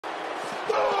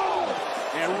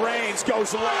And Reigns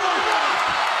goes away. A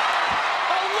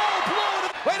low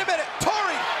blow. Wait a minute.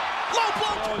 Tori. Low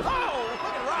blow. Look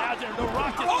at Rock. The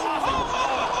Rock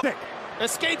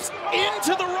is escapes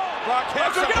into the Rock. Rock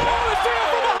has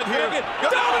Here.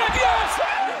 Dominic, yes!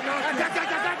 Oh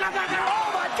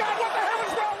my God, what the hell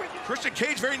is wrong with you? Christian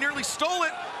Cage very nearly stole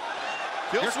it.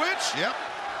 Kill switch. Yep.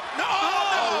 No!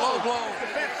 Low blow.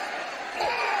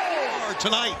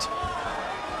 Tonight.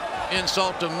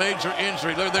 Insult to major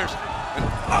injury. There's.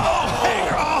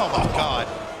 Oh my God.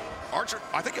 Archer.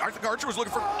 I think Archer was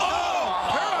looking for.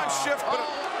 Paradigm shift, but.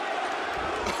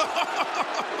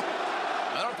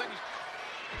 I don't think.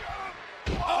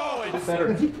 It's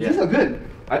better. He's so good.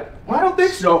 I don't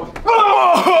think so. Into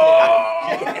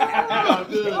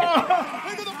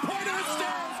the pointer and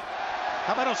stands.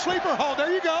 How about a sleeper hold?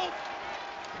 There you go.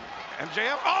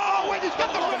 MJF. Oh, wait, he's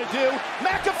got the going to do.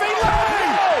 McAfee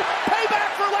live!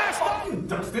 Payback for last night.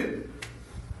 Dustin.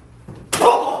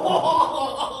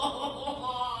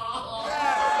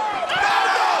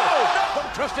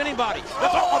 Don't trust anybody.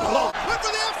 Went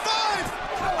for the F5.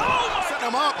 Setting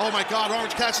him up. Oh my God,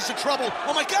 Orange Cassidy's in trouble.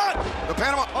 Oh my God. The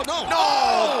Panama. Oh no. No.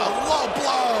 A low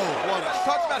blow.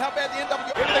 Talks about how bad the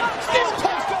NWA. Steel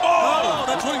toes. Oh,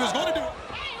 that's what he was going to do.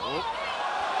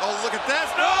 Oh, look at this.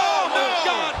 Oh No. my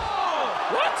God.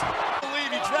 What? I believe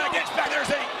he dragged it back.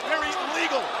 There's a very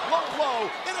illegal low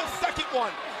blow in a second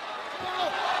one.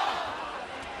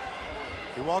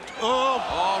 He walked. Oh,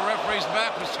 referee's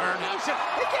back was turned. He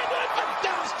can't do it.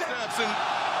 Down steps and